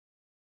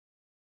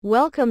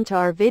Welcome to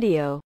our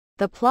video,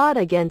 The Plot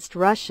Against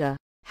Russia,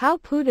 How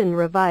Putin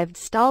Revived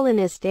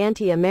Stalinist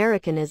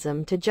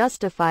Anti-Americanism to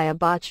Justify a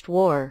Botched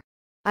War.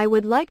 I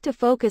would like to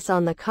focus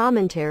on the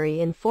commentary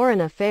in Foreign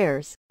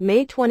Affairs,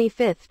 May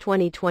 25,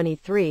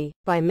 2023,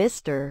 by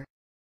Mr.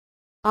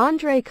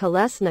 Andrei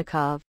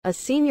Kolesnikov, a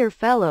senior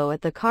fellow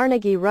at the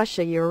Carnegie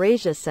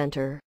Russia-Eurasia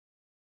Center.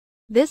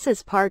 This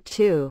is Part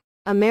 2,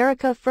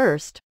 America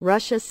First,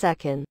 Russia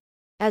Second.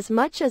 As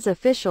much as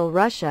official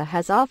Russia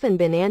has often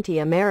been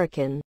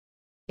anti-American,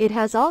 it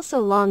has also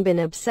long been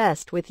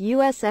obsessed with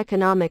U.S.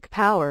 economic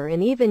power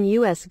and even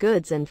U.S.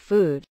 goods and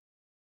food.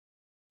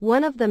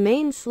 One of the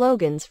main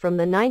slogans from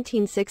the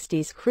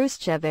 1960s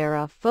Khrushchev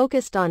era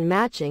focused on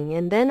matching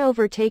and then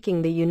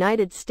overtaking the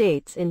United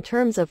States in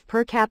terms of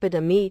per capita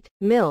meat,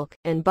 milk,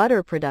 and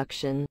butter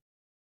production.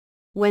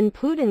 When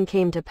Putin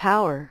came to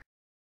power,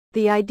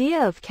 the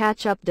idea of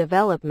catch-up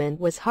development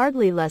was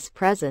hardly less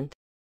present.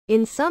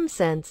 In some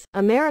sense,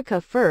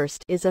 America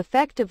First is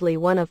effectively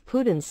one of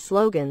Putin's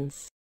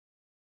slogans.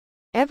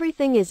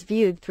 Everything is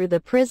viewed through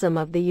the prism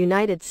of the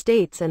United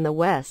States and the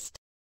West.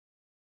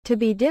 To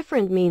be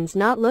different means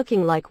not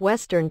looking like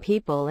Western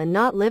people and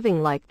not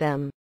living like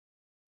them.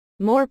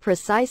 More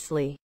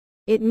precisely,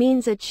 it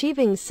means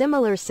achieving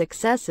similar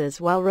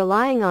successes while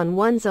relying on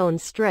one's own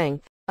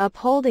strength,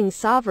 upholding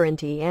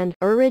sovereignty and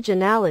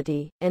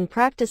originality, and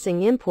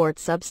practicing import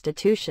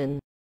substitution.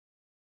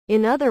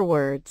 In other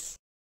words,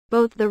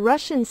 both the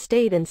Russian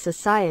state and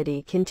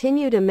society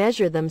continue to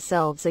measure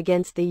themselves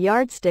against the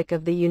yardstick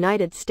of the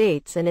United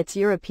States and its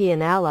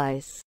European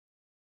allies.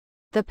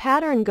 The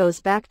pattern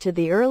goes back to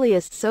the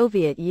earliest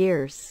Soviet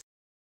years.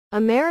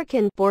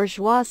 American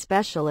bourgeois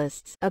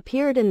specialists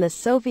appeared in the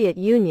Soviet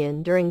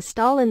Union during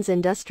Stalin's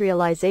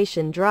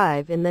industrialization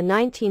drive in the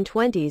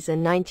 1920s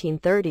and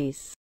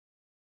 1930s.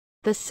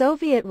 The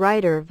Soviet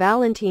writer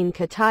Valentin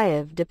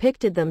Kataev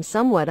depicted them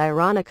somewhat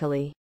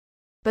ironically.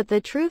 But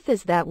the truth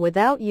is that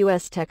without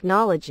U.S.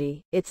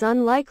 technology, it's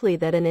unlikely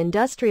that an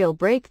industrial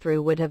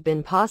breakthrough would have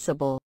been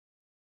possible.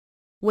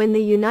 When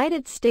the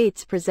United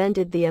States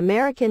presented the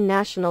American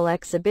National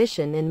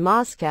Exhibition in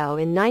Moscow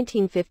in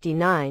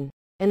 1959,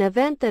 an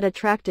event that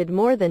attracted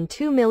more than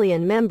 2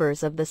 million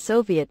members of the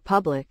Soviet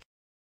public,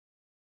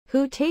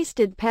 who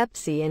tasted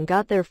Pepsi and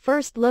got their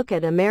first look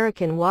at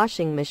American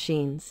washing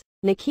machines,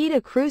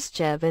 Nikita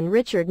Khrushchev and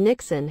Richard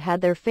Nixon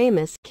had their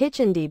famous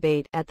kitchen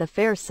debate at the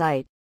fair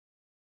site,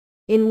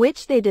 in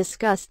which they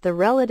discussed the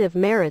relative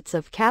merits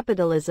of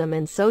capitalism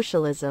and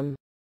socialism.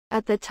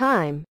 At the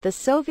time, the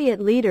Soviet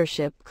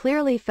leadership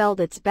clearly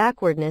felt its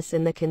backwardness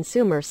in the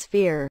consumer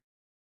sphere.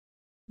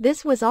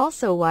 This was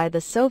also why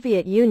the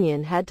Soviet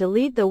Union had to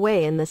lead the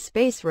way in the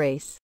space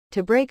race,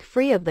 to break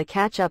free of the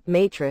catch-up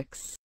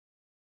matrix.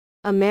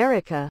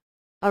 America,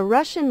 a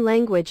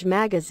Russian-language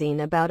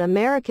magazine about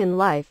American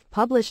life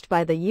published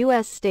by the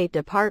U.S. State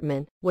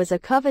Department, was a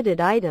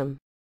coveted item,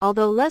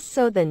 although less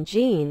so than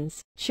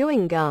jeans,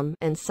 chewing gum,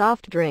 and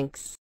soft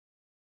drinks.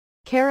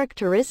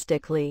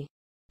 Characteristically,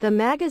 the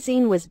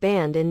magazine was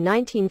banned in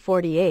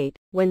 1948,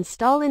 when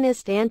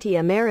Stalinist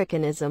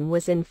anti-Americanism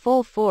was in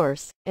full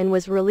force, and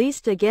was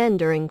released again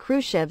during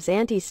Khrushchev's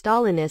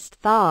anti-Stalinist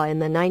thaw in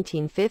the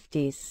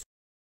 1950s.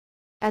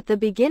 At the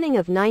beginning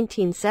of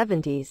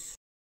 1970s,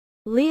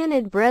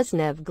 Leonid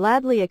Brezhnev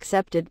gladly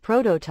accepted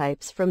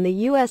prototypes from the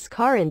U.S.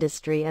 car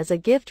industry as a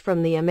gift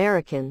from the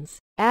Americans,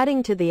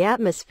 adding to the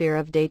atmosphere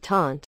of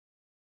détente.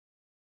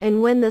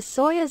 And when the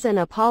Soyuz and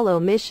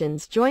Apollo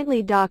missions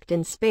jointly docked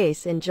in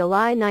space in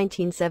July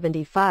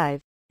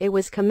 1975, it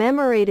was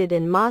commemorated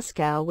in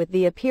Moscow with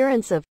the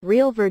appearance of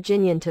real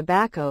Virginian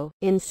tobacco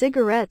in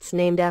cigarettes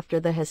named after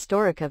the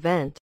historic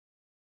event.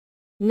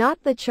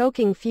 Not the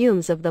choking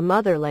fumes of the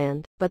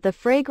motherland, but the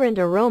fragrant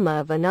aroma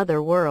of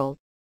another world.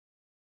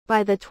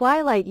 By the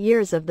twilight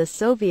years of the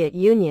Soviet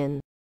Union,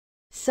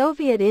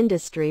 Soviet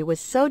industry was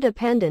so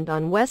dependent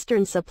on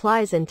Western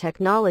supplies and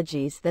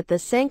technologies that the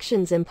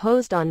sanctions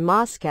imposed on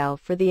Moscow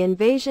for the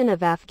invasion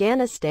of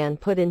Afghanistan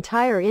put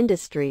entire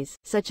industries,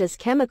 such as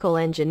chemical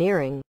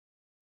engineering,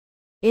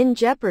 in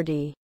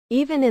jeopardy.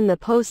 Even in the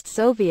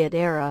post-Soviet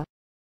era,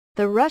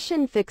 the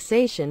Russian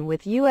fixation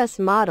with U.S.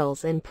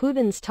 models and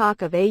Putin's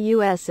talk of a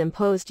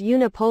U.S.-imposed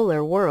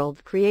unipolar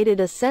world created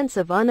a sense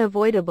of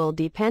unavoidable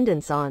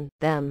dependence on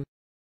them.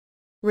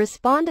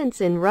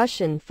 Respondents in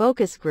Russian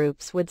focus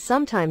groups would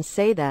sometimes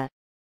say that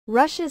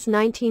Russia's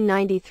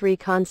 1993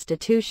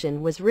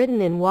 constitution was written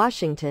in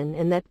Washington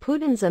and that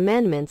Putin's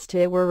amendments to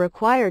it were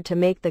required to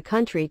make the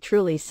country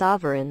truly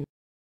sovereign.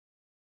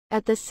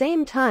 At the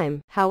same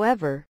time,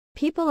 however,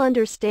 people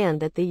understand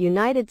that the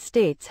United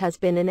States has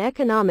been an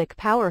economic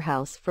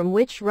powerhouse from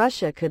which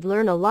Russia could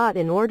learn a lot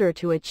in order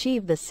to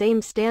achieve the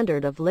same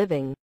standard of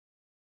living.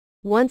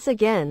 Once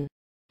again,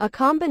 a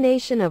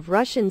combination of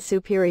Russian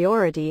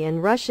superiority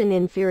and Russian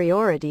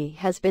inferiority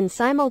has been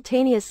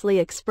simultaneously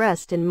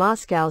expressed in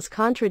Moscow's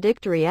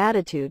contradictory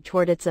attitude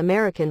toward its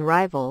American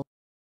rival.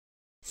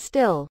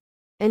 Still,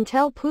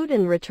 until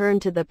Putin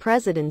returned to the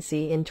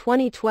presidency in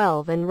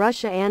 2012 and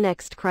Russia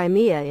annexed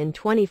Crimea in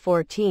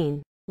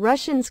 2014,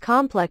 Russians'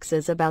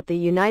 complexes about the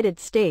United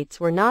States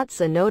were not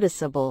so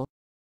noticeable.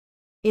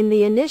 In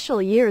the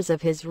initial years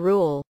of his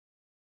rule,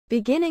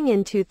 beginning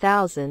in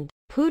 2000,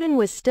 Putin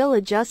was still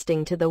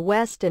adjusting to the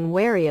West and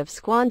wary of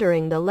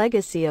squandering the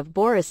legacy of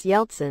Boris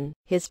Yeltsin,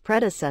 his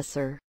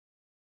predecessor.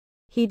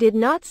 He did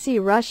not see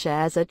Russia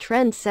as a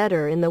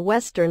trendsetter in the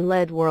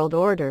Western-led world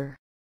order.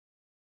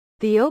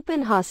 The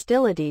open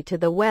hostility to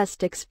the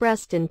West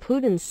expressed in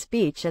Putin's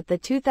speech at the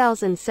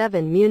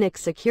 2007 Munich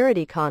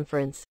Security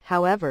Conference,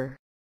 however,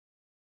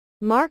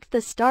 marked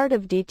the start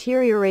of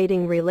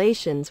deteriorating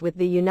relations with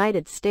the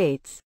United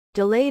States,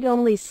 delayed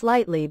only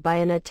slightly by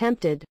an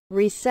attempted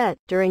reset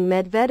during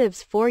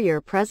Medvedev's four-year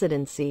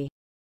presidency.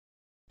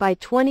 By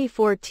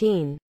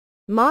 2014,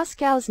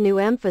 Moscow's new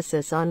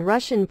emphasis on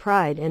Russian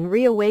pride and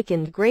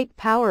reawakened great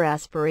power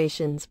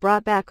aspirations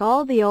brought back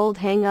all the old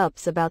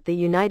hang-ups about the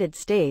United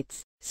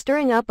States,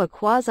 stirring up a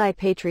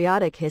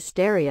quasi-patriotic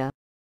hysteria.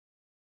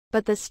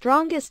 But the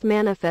strongest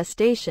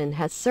manifestation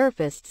has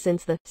surfaced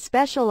since the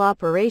special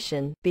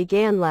operation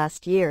began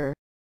last year.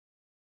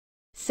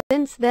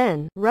 Since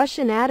then,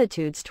 Russian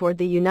attitudes toward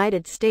the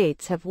United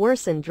States have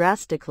worsened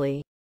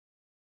drastically.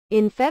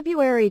 In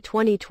February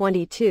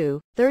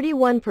 2022,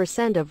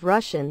 31% of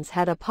Russians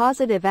had a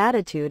positive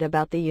attitude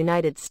about the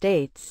United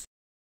States.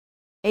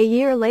 A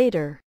year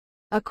later,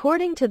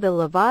 according to the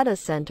Levada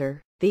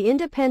Center, the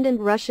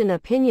independent Russian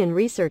opinion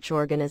research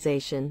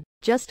organization,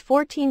 just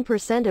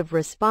 14% of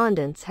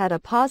respondents had a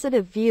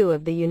positive view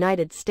of the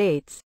United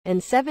States,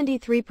 and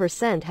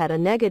 73% had a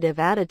negative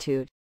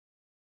attitude.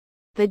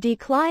 The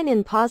decline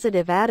in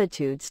positive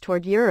attitudes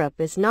toward Europe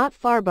is not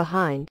far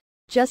behind.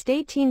 Just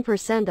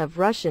 18% of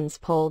Russians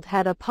polled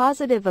had a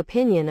positive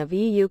opinion of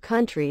EU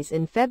countries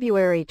in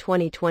February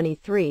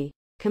 2023,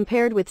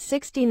 compared with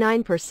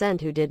 69%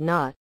 who did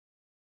not.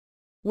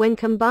 When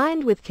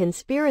combined with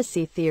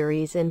conspiracy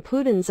theories and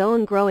Putin's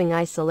own growing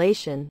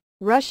isolation,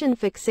 Russian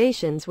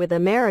fixations with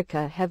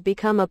America have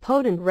become a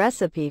potent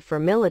recipe for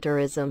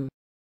militarism.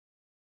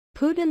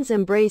 Putin's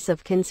embrace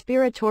of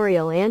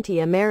conspiratorial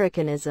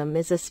anti-Americanism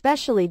is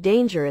especially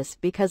dangerous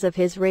because of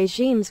his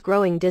regime's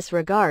growing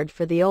disregard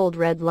for the old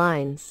red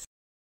lines.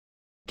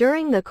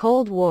 During the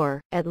Cold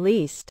War, at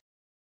least,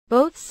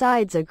 both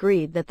sides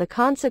agreed that the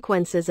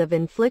consequences of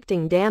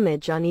inflicting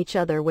damage on each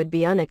other would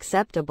be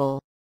unacceptable.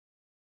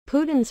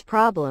 Putin's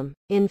problem,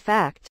 in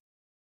fact,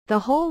 the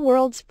whole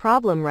world's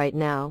problem right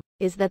now,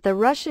 is that the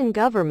Russian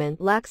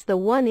government lacks the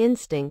one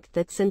instinct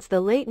that since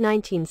the late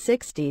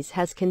 1960s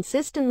has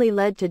consistently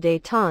led to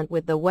détente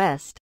with the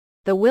West,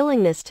 the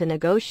willingness to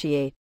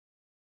negotiate.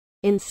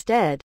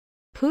 Instead,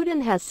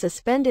 Putin has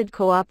suspended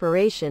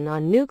cooperation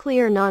on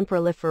nuclear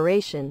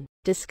nonproliferation,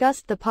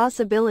 discussed the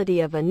possibility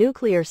of a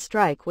nuclear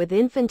strike with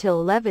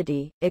infantile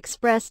levity,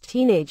 expressed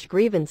teenage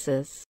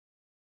grievances,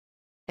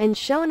 and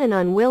shown an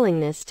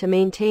unwillingness to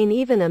maintain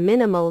even a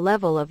minimal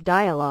level of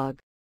dialogue.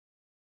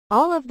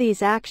 All of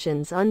these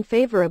actions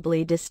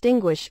unfavorably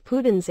distinguish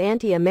Putin's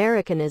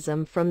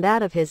anti-Americanism from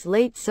that of his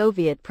late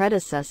Soviet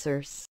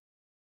predecessors.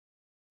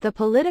 The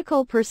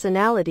political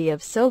personality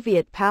of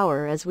Soviet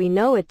power as we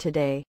know it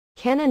today,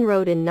 Kennan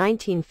wrote in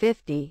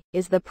 1950,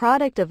 is the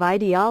product of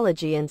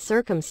ideology and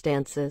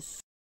circumstances.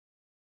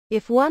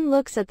 If one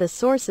looks at the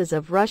sources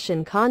of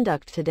Russian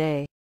conduct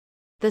today,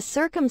 the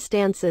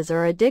circumstances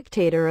are a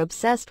dictator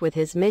obsessed with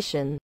his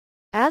mission.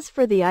 As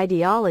for the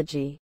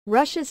ideology,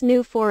 Russia's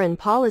new foreign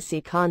policy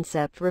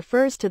concept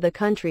refers to the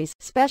country's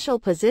special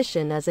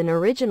position as an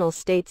original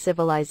state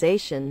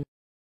civilization,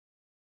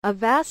 a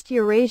vast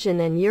Eurasian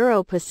and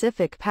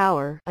Euro-Pacific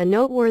power, a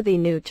noteworthy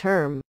new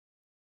term.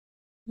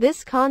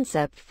 This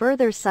concept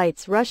further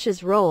cites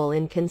Russia's role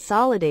in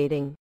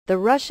consolidating the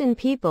Russian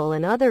people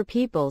and other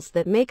peoples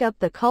that make up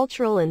the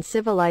cultural and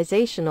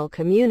civilizational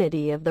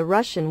community of the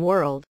Russian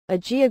world, a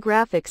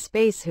geographic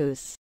space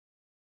whose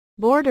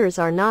borders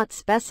are not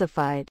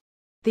specified.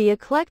 The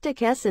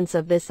eclectic essence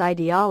of this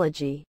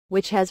ideology,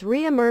 which has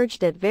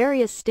re-emerged at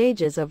various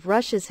stages of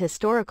Russia's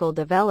historical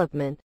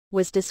development,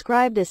 was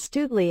described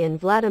astutely in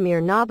Vladimir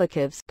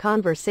Nabokov's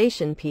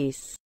Conversation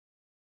piece.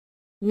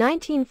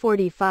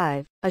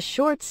 1945, a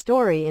short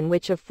story in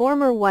which a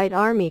former White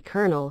Army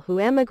colonel who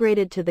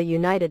emigrated to the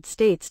United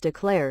States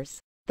declares,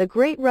 "The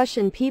great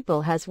Russian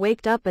people has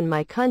waked up and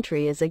my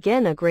country is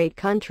again a great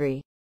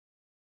country."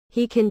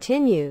 He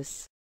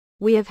continues,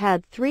 "We have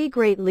had three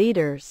great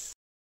leaders.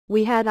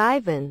 We had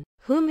Ivan,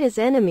 whom his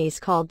enemies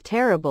called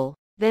terrible,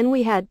 then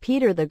we had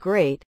Peter the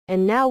Great,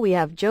 and now we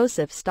have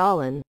Joseph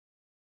Stalin.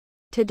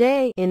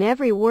 Today, in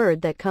every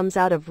word that comes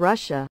out of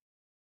Russia,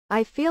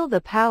 I feel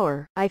the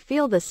power, I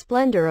feel the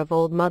splendor of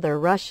old Mother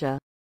Russia.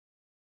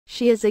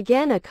 She is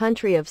again a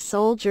country of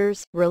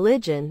soldiers,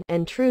 religion,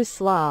 and true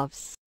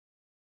Slavs."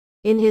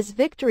 In his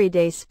Victory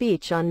Day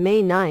speech on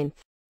May 9,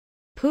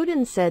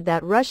 Putin said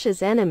that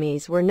Russia's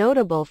enemies were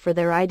notable for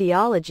their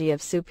ideology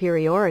of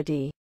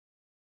superiority.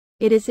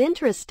 It is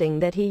interesting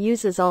that he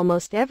uses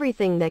almost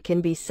everything that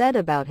can be said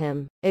about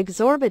him: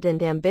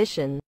 exorbitant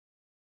ambition,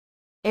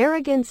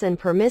 arrogance and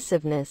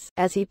permissiveness,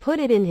 as he put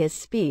it in his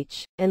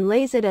speech, and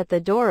lays it at the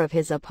door of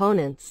his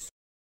opponents.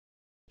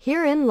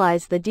 Herein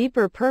lies the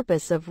deeper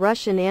purpose of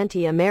Russian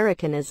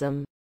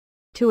anti-Americanism.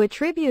 To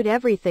attribute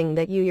everything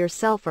that you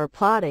yourself are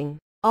plotting,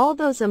 all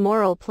those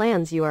immoral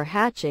plans you are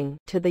hatching,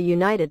 to the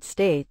United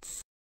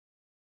States.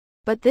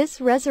 But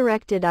this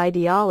resurrected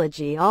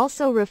ideology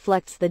also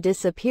reflects the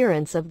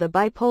disappearance of the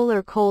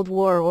bipolar Cold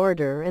War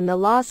order and the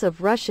loss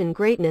of Russian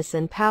greatness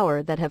and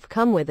power that have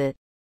come with it.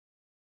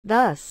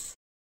 Thus,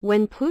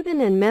 when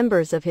Putin and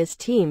members of his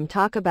team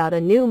talk about a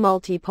new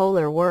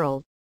multipolar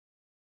world,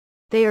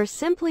 they are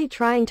simply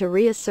trying to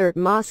reassert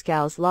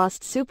Moscow's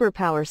lost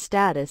superpower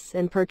status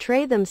and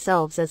portray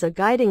themselves as a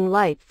guiding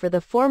light for the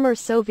former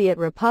Soviet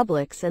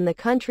republics and the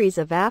countries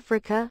of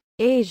Africa,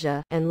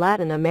 Asia, and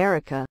Latin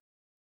America.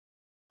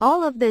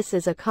 All of this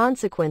is a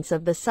consequence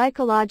of the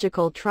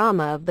psychological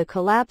trauma of the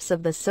collapse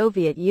of the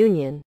Soviet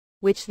Union,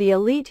 which the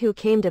elite who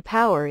came to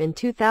power in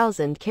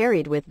 2000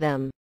 carried with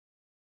them.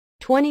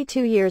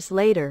 22 years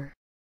later,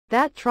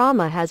 that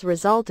trauma has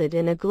resulted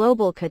in a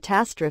global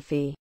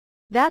catastrophe.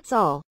 That's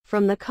all,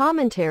 from the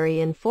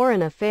Commentary in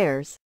Foreign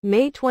Affairs,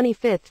 May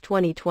 25,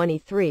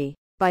 2023,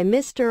 by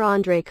Mr.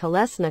 Andrei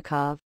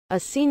Kolesnikov, a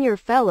senior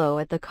fellow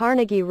at the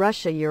Carnegie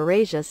Russia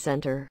Eurasia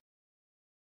Center.